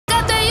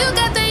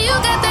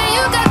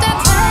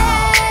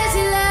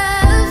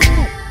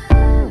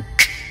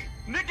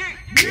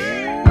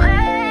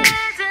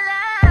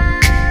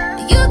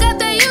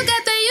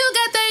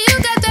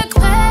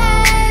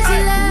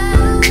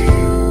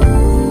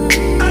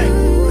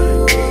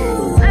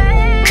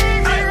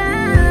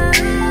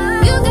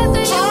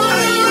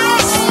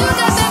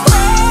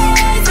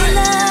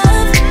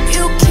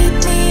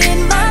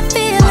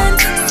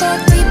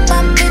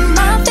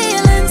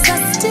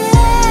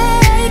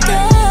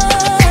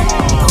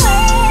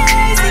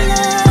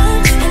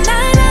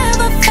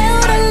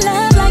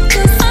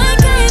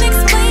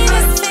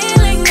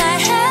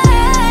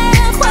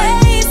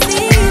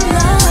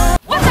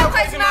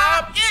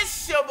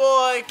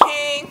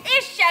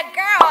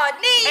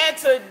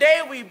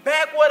today we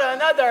back with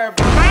another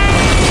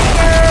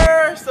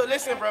banger. So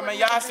listen, bro, man,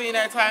 y'all seen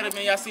that title,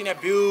 man. Y'all seen that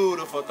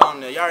beautiful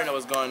thumbnail. Y'all already know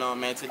what's going on,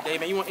 man. Today,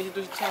 man, you want to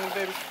introduce the challenge,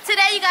 baby?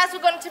 Today, you guys, we're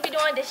going to be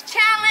doing this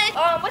challenge.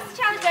 What's the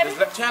challenge, baby?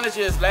 The challenge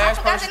is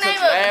last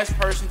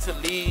person to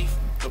leave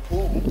the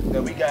pool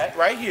that we got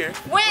right here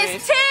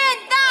wins $10,000.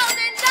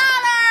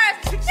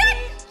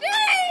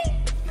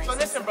 So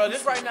listen, bro,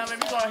 this right now, man,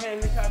 we go ahead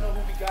and let y'all know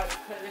who we got.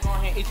 Let's go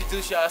ahead and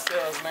introduce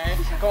yourselves, man.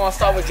 Go on,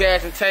 start with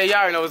Jazz and Tay. Y'all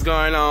already know what's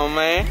going on,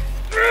 man.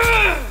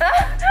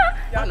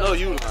 Y'all know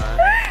you, man.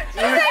 We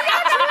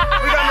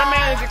got my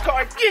manager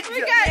card. Get you.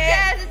 We got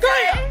Jazz and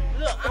Tay.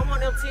 Look, I'm on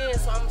them 10,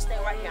 so I'm gonna stay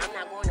right here. I'm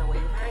not going nowhere.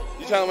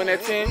 You trying to win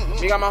that 10?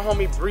 We got my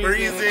homie Breezy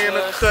in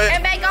the cut.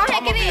 And babe, go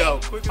ahead, get in.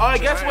 All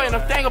right, guess what? And the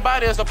thing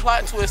about it is, the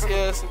plot twist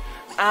is,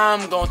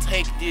 I'm gonna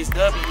take this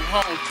W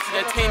home.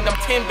 That 10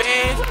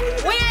 bands.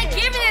 We ain't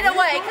giving it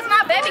away, cause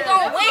my baby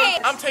gonna win.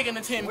 I'm taking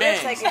the 10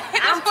 bands.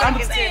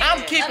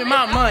 I'm keeping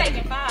my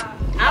money.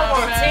 I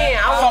want 10.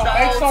 I want the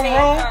make whole some 10.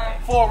 room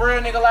for a real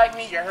nigga like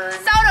me. You heard? So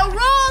the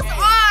rules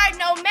are,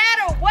 no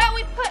matter what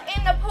we put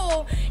in the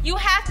pool, you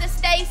have to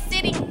stay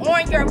sitting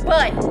on your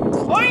butt.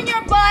 On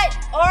your butt,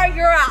 or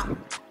you're out.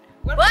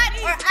 Butt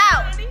or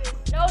out.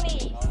 No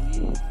knees.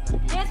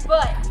 Just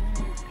butt.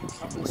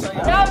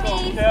 No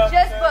knees,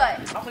 just butt.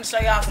 I'm gonna show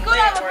y'all some Scoot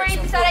over,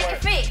 Breezy, so they can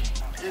fit.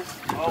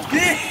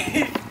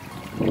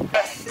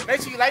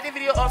 Make sure you like the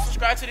video,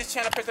 subscribe to this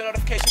channel, press the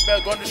notification bell,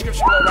 go in the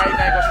description below right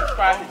now, go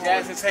subscribe to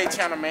Jazz and Tay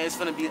channel, man. It's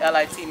gonna be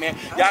LIT, man.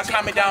 Y'all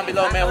comment down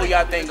below, man, who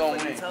y'all think gonna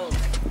win. Y'all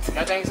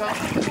think so?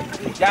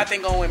 Y'all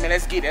think gonna win, man.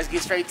 Let's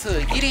get straight to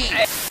it. Get it.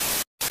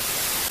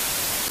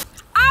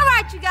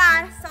 Alright, you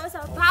guys, so it's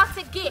about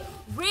to get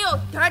real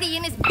dirty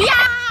in this bitch.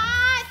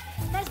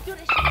 Let's do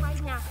this shit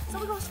right now. So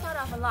we're gonna start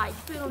off a light, you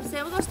feel what I'm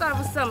saying? We're gonna start off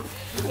with some,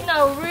 you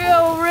know,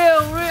 real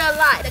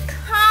light. The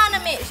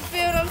condiments, you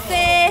feel what I'm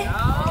saying?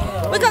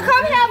 We gonna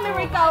come help me,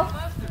 Rico.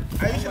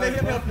 Hey, you should let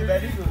him help you,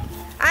 baby.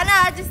 I know,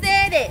 I just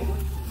said it.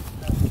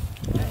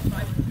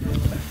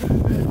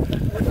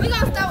 We're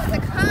gonna start with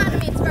the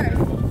condiments first.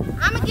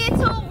 I'm gonna get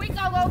to it,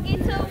 Rico gonna get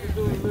to it,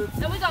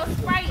 and we're gonna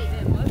spray it.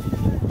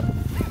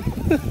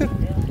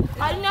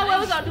 Oh, you know what?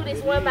 We're gonna do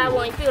this one by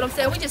one, you feel what I'm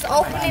saying? We just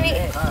opening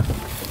it.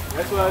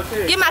 That's what I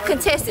said. Get my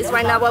contestants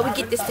right now while we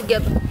get this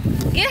together.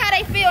 Get how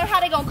they feel and how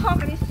they gonna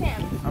conquer this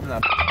challenge.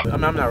 I'm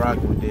not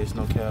rocking with this,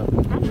 no cap.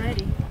 I'm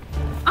ready.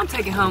 I'm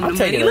taking home the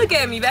money. Look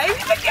at me, baby.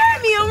 Look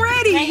at me. I'm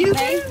ready. Babe, you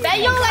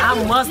don't like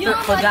I mustard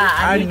forgot.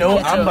 I know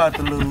I'm about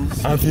to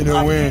lose. I'm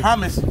finna win. I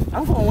promise.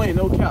 I'm gonna win,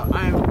 no cap.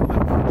 I am.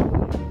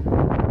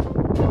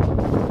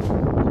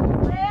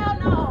 Hell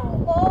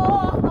no.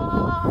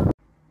 Oh.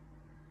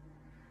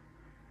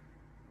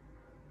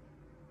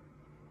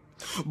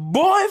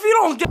 Boy, if you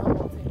don't get.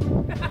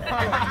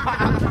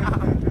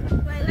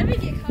 Wait, let me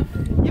get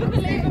comfortable. You can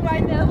leave it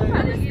right there. We'll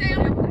probably stay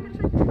on the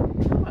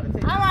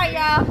Alright,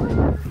 y'all. So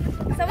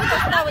we're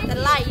gonna start with the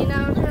light, you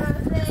know what I'm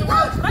saying?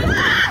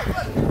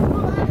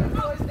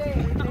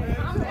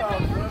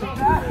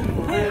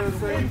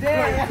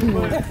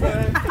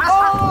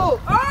 Oh!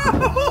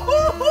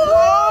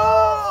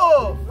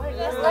 Wait,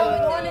 let's start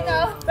with one to go.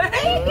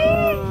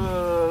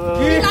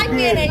 You like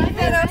being there, you feel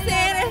what I'm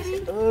saying?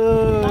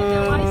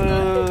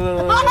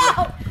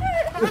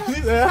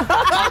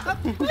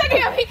 Look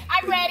at me,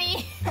 I'm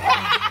ready.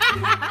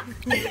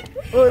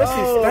 Oh, that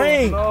shit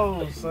stink.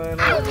 No, son.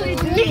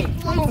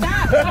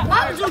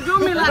 Why would you do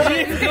me like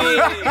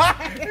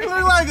that? You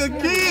look like a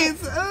kid.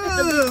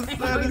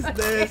 Son, it's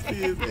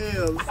nasty as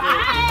hell, son.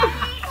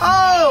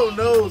 Oh,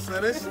 no,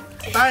 son. That shit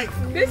stink.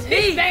 This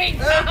shit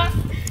stinks.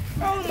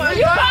 Oh, my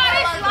You God. call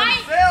this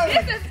light?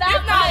 This is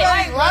not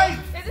light. Light.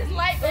 This is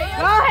light, baby.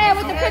 Go ahead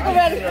with the pickle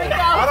ready.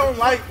 I don't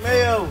like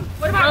mayo.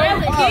 What about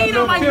really? He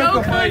don't like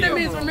no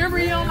condiments. Remember,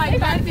 he don't like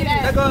fancy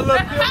that. That gonna look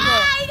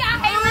He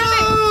got hate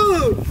lemon.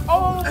 good.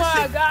 Oh my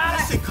God.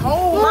 That shit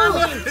cold.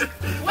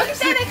 What you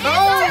say? The kids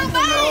cold.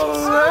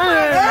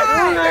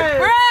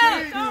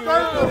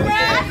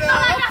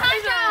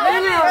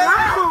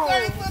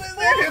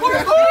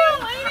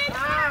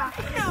 too,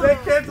 baby. That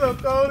ketchup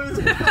cold as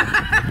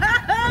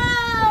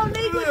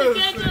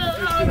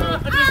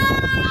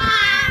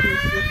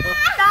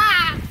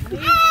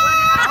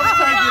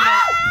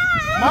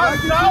my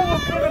shower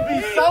finna be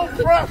so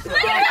pressure. I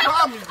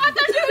promise you. I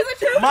thought you was a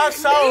true. My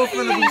shower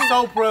finna be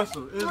so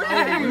pressure. It's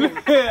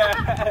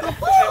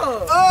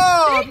over.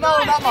 Oh, no,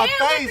 not my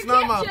face,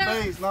 not my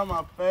face, not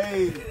my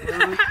face.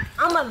 Baby.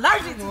 I'm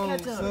allergic to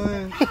ketchup.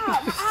 Son.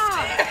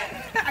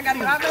 I gotta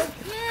go.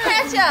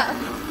 Ketchup.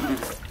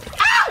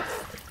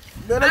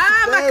 My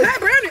cut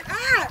burning.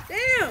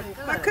 Damn.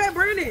 My cut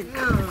burning.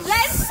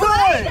 Let's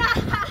play.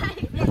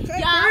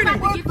 Y'all, I'm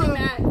about to get them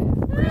that.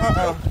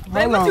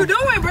 Hey, what you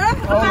doing, bro?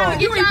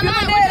 You refilling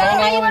that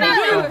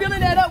up? You refilling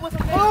that up with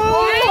some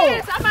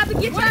Yes, I'm about to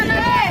get y'all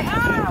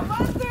that.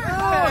 mustard.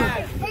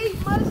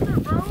 Hate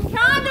mustard, bro.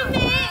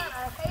 Condiment.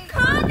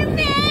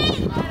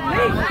 Condiment.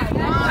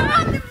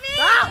 Condiment.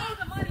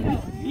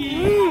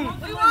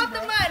 We want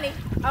the money.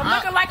 I'm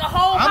looking like a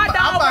whole hot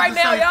dog right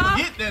now, y'all.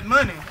 Get that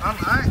money.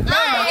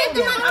 Get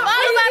the money. I'm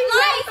about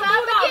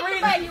to get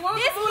the money.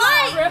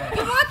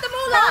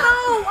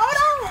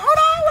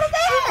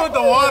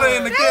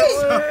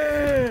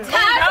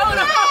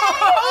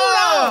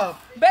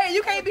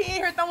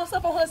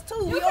 us too.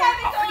 You can't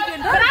be doing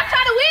it. But I'm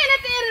trying to win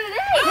at the end of the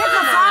day.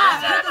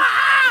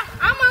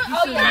 I'm on.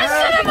 Oh,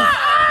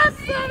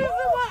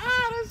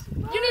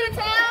 you need a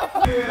towel?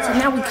 So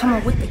now we come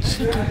up with the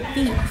chicken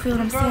feet. You feel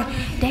what I'm saying?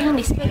 They ain't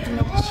expecting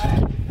no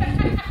chicken feet.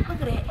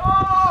 Look at that.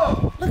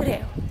 Look at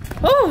that.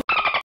 Ooh.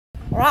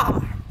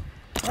 Raw.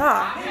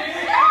 Raw.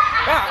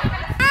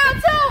 Round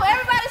two.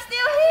 Everybody's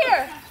still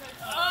here.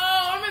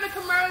 Oh, I'm in the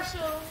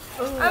commercial.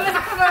 I'm in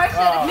the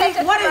commercial.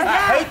 What is that?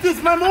 I hate this,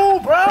 my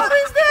move, bro. What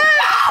is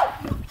that?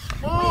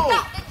 We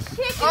got the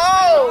chicken. Oh,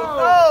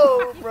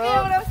 You bro.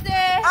 feel what I'm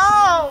saying?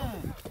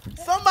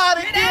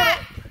 Somebody get it.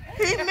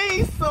 He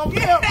needs some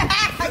help. We got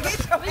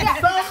chicken feet. You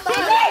feel what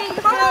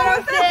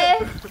I'm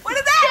saying? What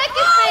is that?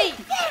 Chicken feet.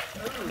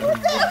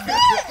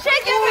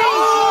 Chicken feet.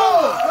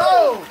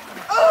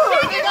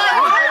 Chicken feet.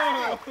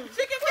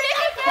 Chicken feet.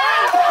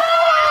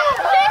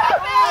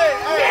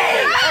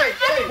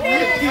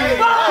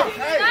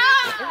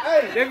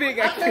 That big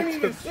got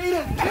kicked. Let's leave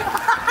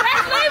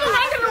him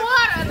under the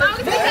water. As long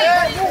as he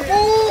can't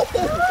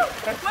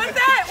What's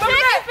that? What was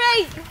that? Chicken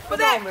feet.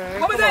 What's that?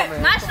 What was that?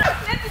 Not sure.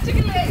 That's the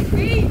chicken legs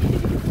feet.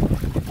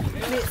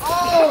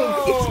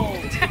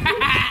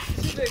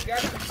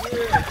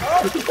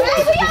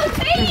 Baby, your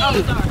team.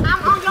 I'm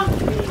on your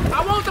team. I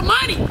want the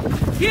money.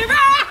 Give it.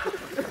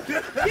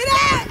 Get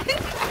out. Get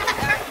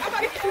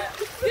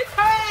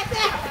her ass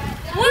out.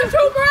 1, 2,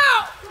 bro.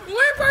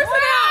 One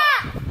person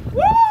out.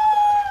 Woo.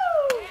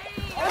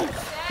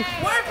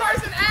 One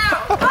person out.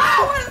 Oh,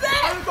 what is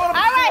that? All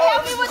right,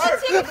 help me with the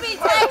chicken feet.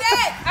 Take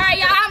that. All right,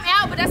 y'all, I'm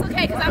out, but that's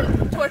okay because I'm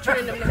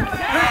torturing them now.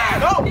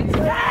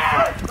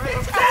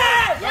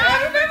 Y'all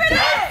remember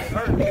that?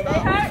 They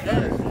hurt?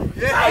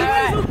 Yeah. Hey,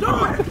 what is you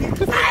doing?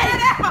 Say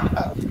it out.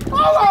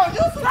 Hold on,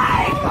 you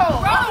slave. Bro,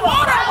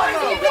 water.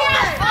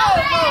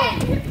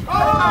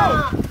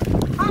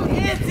 I'm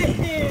into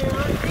him.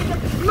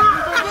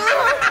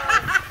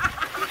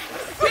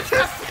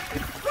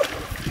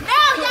 No,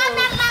 y'all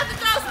not allowed to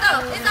throw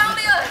stuff. It's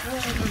only us.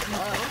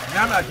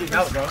 I'm not getting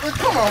out, bro.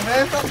 Come on,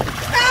 man.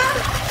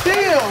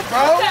 Chill,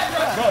 bro.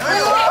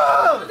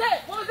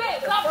 What was that?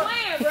 Stop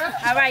playing, bro.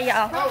 All right,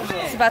 y'all.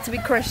 It's about to be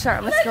crunch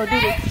time. Let's go do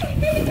this.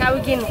 Now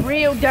we're getting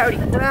real dirty.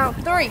 Round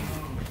 3.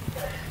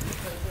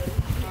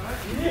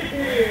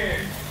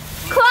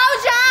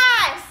 Close your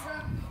eyes.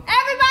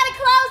 Everybody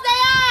close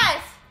their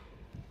eyes.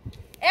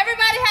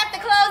 Everybody have to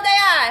close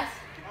their eyes.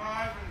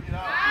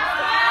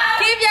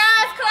 Keep your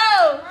eyes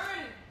closed.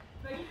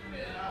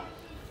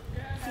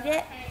 See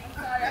that?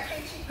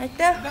 Right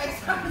there? That's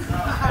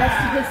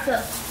the good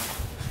stuff.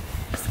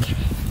 Let's get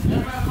it.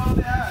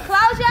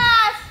 Close your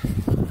eyes.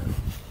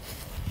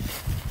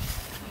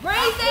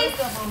 Breezy.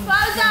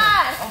 Close your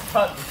eyes.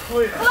 Close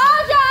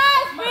your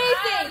eyes,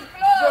 Breezy.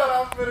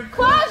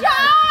 Close your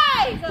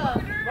eyes.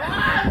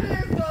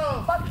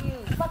 Fuck you.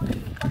 Fuck you.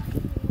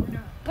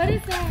 What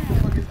is that?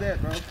 What is that,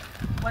 bro?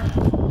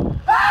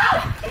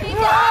 Keep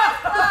your eyes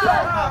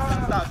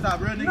closed. Stop.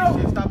 Real nigga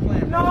shit. Stop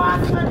playing, bro. No, I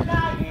swear to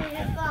God, you ain't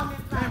his thumb.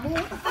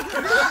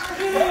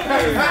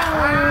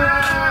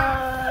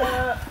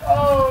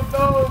 Oh,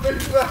 no, big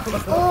fella.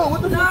 Oh, what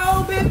the fuck?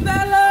 No, big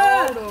fella.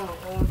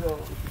 Hold on.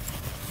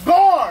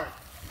 Guard!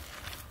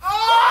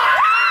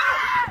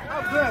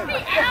 He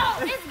out.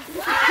 It's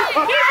bloody.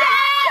 Keep your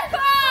eyes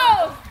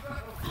closed.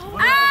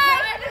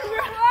 Eyes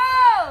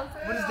closed.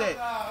 What is that?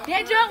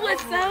 That jump was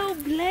so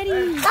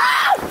bloody.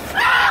 Eyes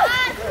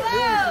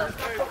closed.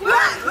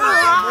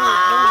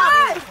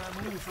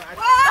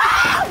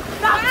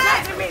 Stop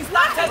touching me.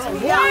 Stop touching me.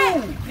 Y'all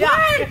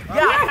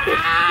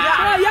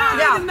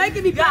niggas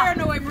making me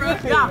paranoid, bro. I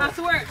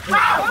swear.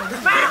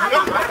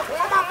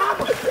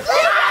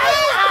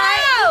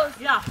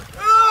 Yeah.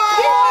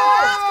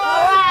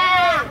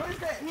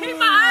 Keep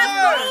my eyes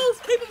closed.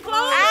 Keep them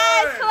closed.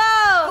 Eyes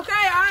closed.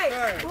 Okay, all right.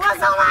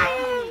 What's on my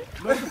head?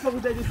 What the fuck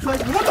was that just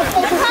touching? What the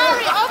fuck was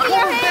Shakari, open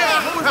your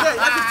head. What was that?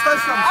 I just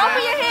touched something.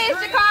 Open your head,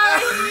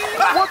 Shakari.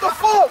 What the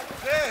fuck?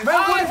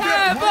 Man, what is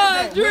that?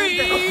 Have a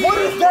dream. What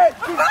is that?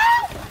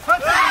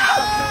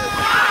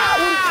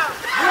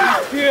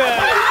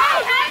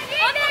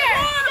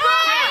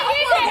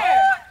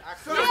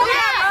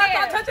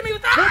 Stop touching me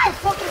with that. What the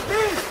fuck is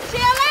this?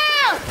 Chill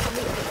out.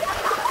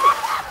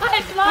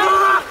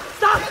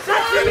 Stop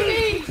touching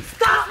me.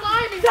 Stop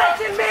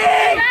touching me.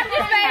 Stop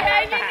this baby.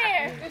 Hang in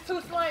there. It's too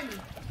slimy.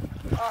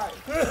 I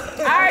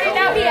already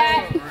know he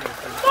at.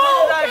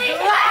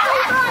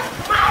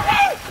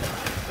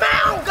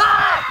 Man, oh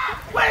God.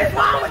 What is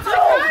wrong with you? Why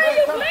are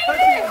you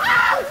bleeding?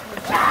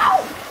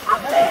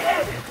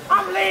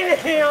 I'm bleeding.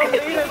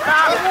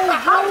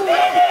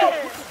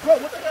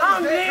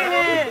 I'm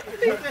bleeding.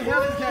 What the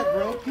hell is that,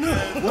 bro?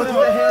 What the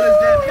hell is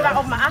that? Can I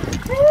open my eyes?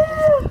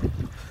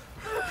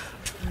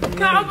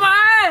 Can I open my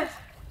eyes?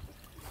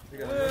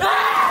 That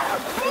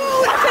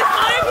shit's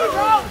slimy,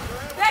 bro.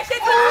 That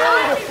shit's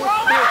slimy, bro.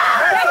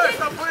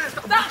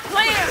 Stop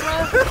playing, bro.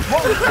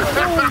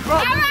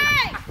 All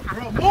right.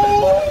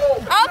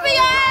 Move! Open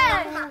your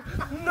eyes.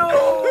 No.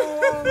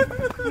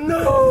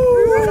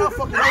 Stop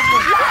fucking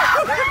opening.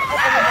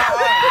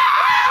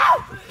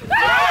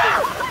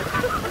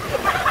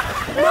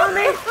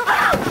 Mommy.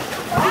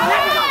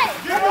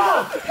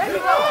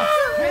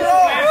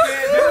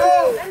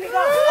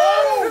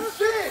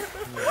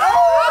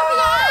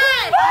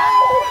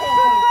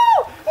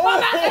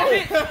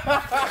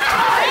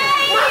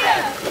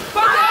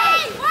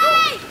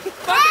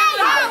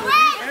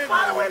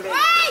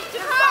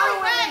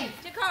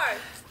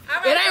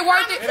 It ain't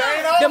worth it.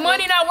 The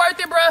money not worth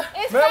it, bro.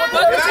 It's Man, Fuck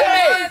the 10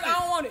 bands. I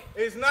don't want it.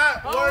 It's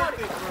not worth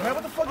it, bro. Man,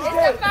 what the fuck is the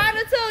that?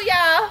 final two,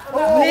 y'all.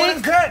 Oh, what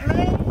is that,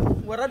 man?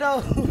 What I do?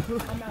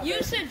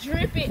 You should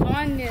drip it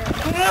on them.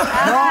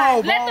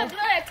 No, Let bro. the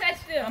blood touch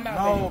them.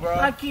 No, bro.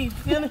 I keep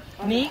feeling.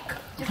 Nique.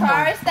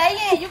 Jakari, stay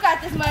in. You got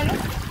this money.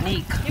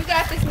 Nique. You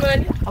got this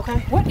money. Okay.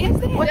 What is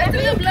that? What the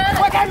blood?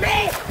 What that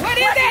mean? What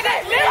is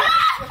that?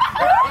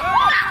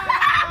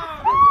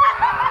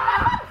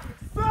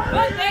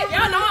 Fuck that.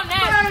 Y'all know I'm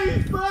nasty.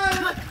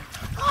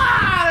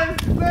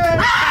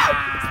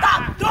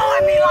 Stop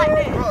doing me like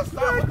that. Bro,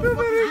 stop. What the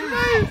fuck is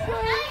this?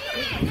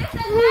 This is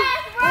the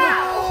last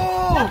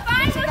round. The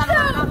final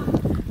two.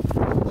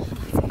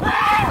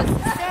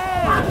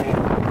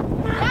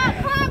 Y'all,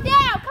 calm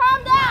down. Calm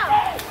down.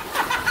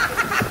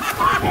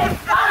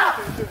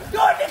 Do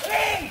it the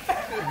king.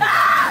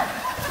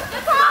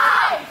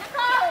 Jakari.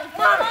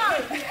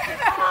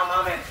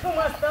 Mama, too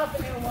much stuff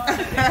in there.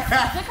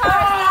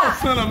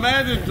 Son,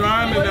 imagine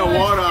drowning in that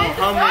water.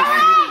 How much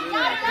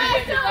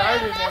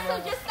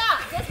Just stop.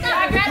 Just stop.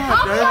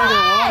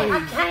 I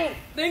can't.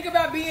 Think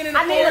about being in the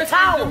I need a forest in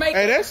towel. Jamaica.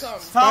 Hey, that's or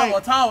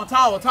something. towel.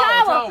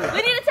 Towel. We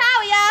need a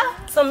towel,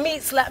 y'all. Some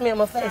meat slapped me in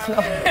my face. No. A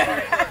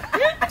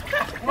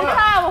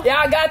towel.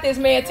 Y'all got this,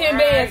 man. 10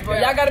 bands, bro.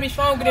 Y'all gotta be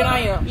stronger than I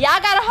am. Y'all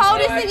gotta hold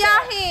this in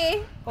y'all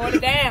hand. Hold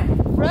it down.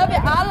 Rub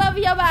it all over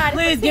your body.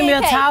 Please for give me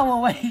a 10K.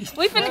 towel. Wait.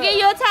 We finna give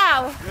you a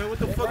towel. Man, what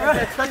the fuck is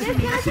that touching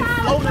me? This shit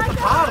floating at the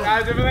bottom.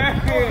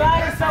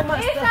 Buying so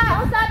much stuff.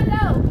 Outside the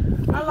door.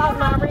 I lost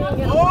my ring.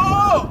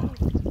 Oh!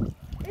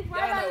 It's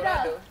right by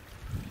the door.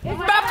 It's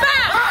right Bye-bye.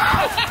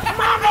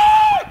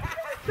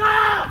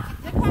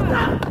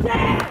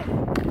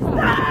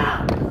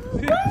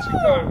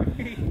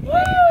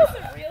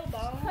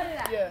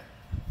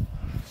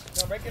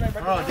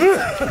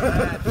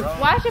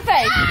 Wash your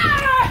face.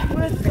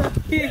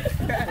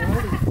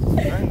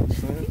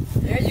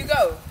 There you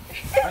go.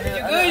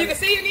 You good? You can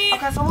see again?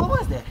 Okay, so what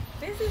was that?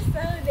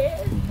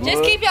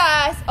 Just keep your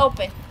eyes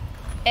open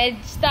and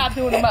stop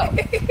doing the most.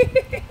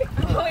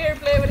 I'm over here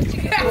playing with the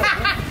chicken.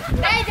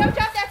 Hey, don't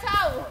drop that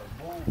towel.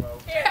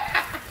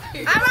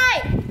 All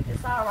right.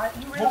 It's all right.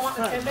 You really want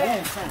the 10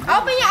 bands? Open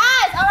your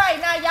eyes. All right,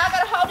 now y'all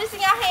gotta hold this in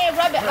your hand.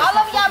 Rub it all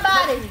over your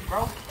body.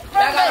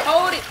 Y'all gotta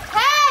hold it.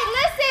 Hey,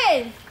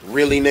 listen.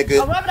 Really,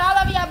 nigga? Rub it all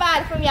over your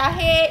body from your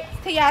head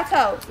to your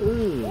toes.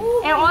 In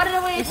order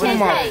to win 10K. Look at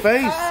my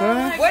face,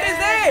 son. What is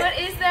that? What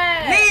is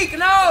that? Nique,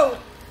 no.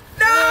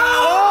 No.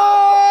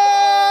 Oh!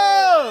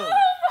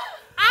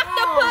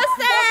 Octopus.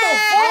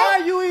 Why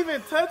are you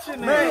even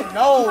touching that?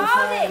 No,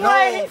 son. it. No,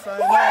 son.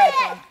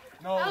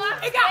 No, son.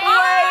 It got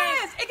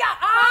eyes. It got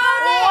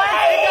eyes.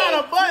 It got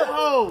a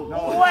butthole. No.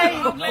 Wait.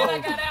 I'm glad I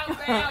got out.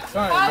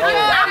 Son,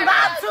 I'm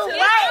about to wait.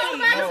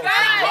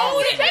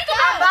 Hold it.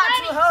 I'm about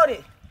to hold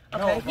it.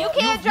 You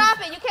can't drop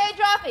it. You can't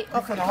drop it.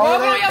 Okay, Hold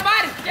hold on it. your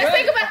body. Just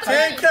think about the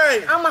money. 10K.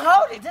 I'ma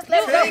hold it. Just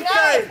let it go.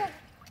 10K.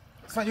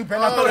 Son, you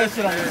better not throw that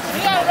shit on me. You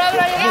gotta rub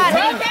it on your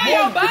body. Rub it on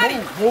your body.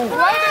 Move.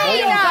 Rub it on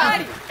your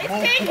body. It's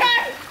 10K.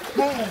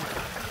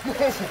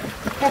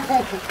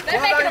 They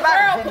making a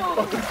whirlpool.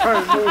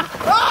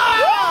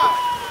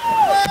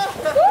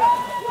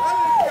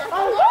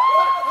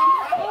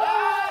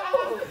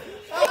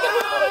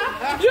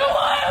 You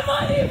won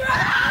money, bro.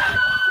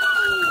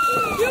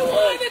 You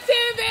won the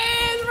 10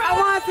 bands, bro. I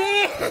want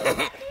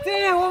 10.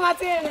 10. What my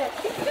 10 at?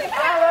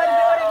 I already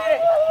do it again.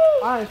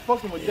 I ain't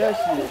fucking with that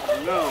shit.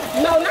 No.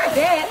 No, not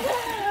that.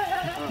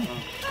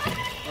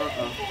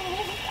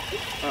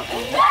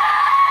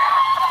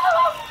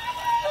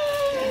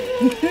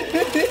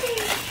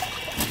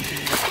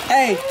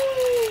 Hey.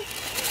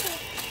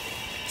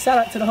 Shout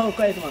out to the whole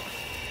crazy one.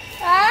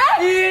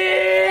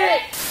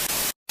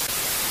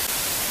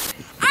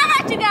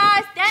 Alright, you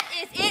guys, that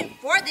is it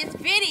for this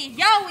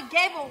video. We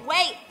gave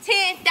away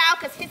 10,000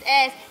 because his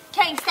ass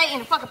can't stay in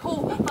the fucking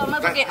pool for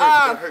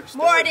motherfucking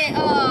more than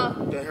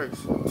That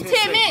hurts.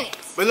 10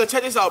 minutes. But look,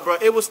 check this out, bro.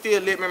 It was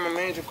still lit, man. My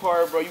man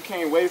Jakari, bro. You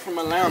came away from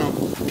Atlanta.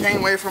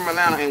 Came away from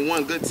Atlanta and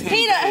won good 10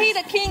 He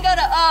the king of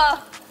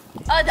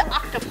the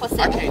octopus.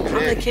 I can't do I'm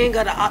the that. king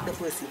of the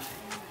octopus.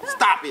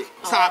 Stop it.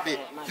 Stop it.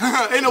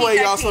 Anyway,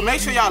 y'all, so make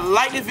sure y'all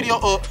like this video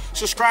up,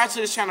 subscribe to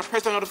this channel,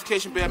 press the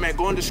notification bell, man.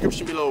 Go in the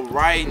description below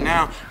right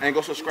now and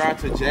go subscribe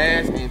to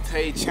Jazz and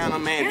TAE channel,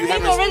 man.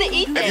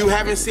 If you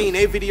haven't seen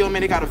their video,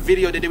 man, they got a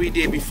video that we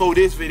did before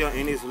this video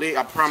and it's lit.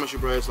 I promise you,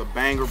 bro, it's a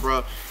banger,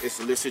 bro. It's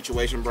a lit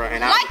situation, bro.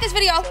 And Like this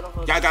video.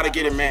 y'all gotta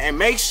get it, man. And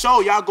make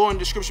sure y'all go in the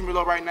description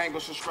below right now and go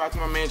subscribe to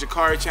my man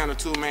Jakari channel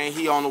too, man.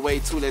 He on the way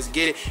too. Let's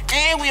get it.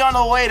 And we on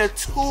the way to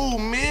 2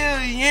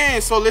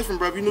 million. So listen,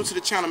 bro, if you're new to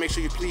the channel, make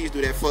sure you please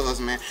do that for us,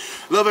 man.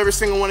 Love every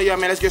single one of y'all,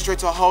 man. Let's get straight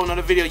to a whole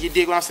nother video. You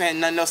dig what I'm saying?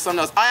 Nothing else, something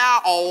else.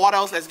 Oh, what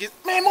else? Let's get,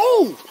 man,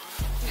 move.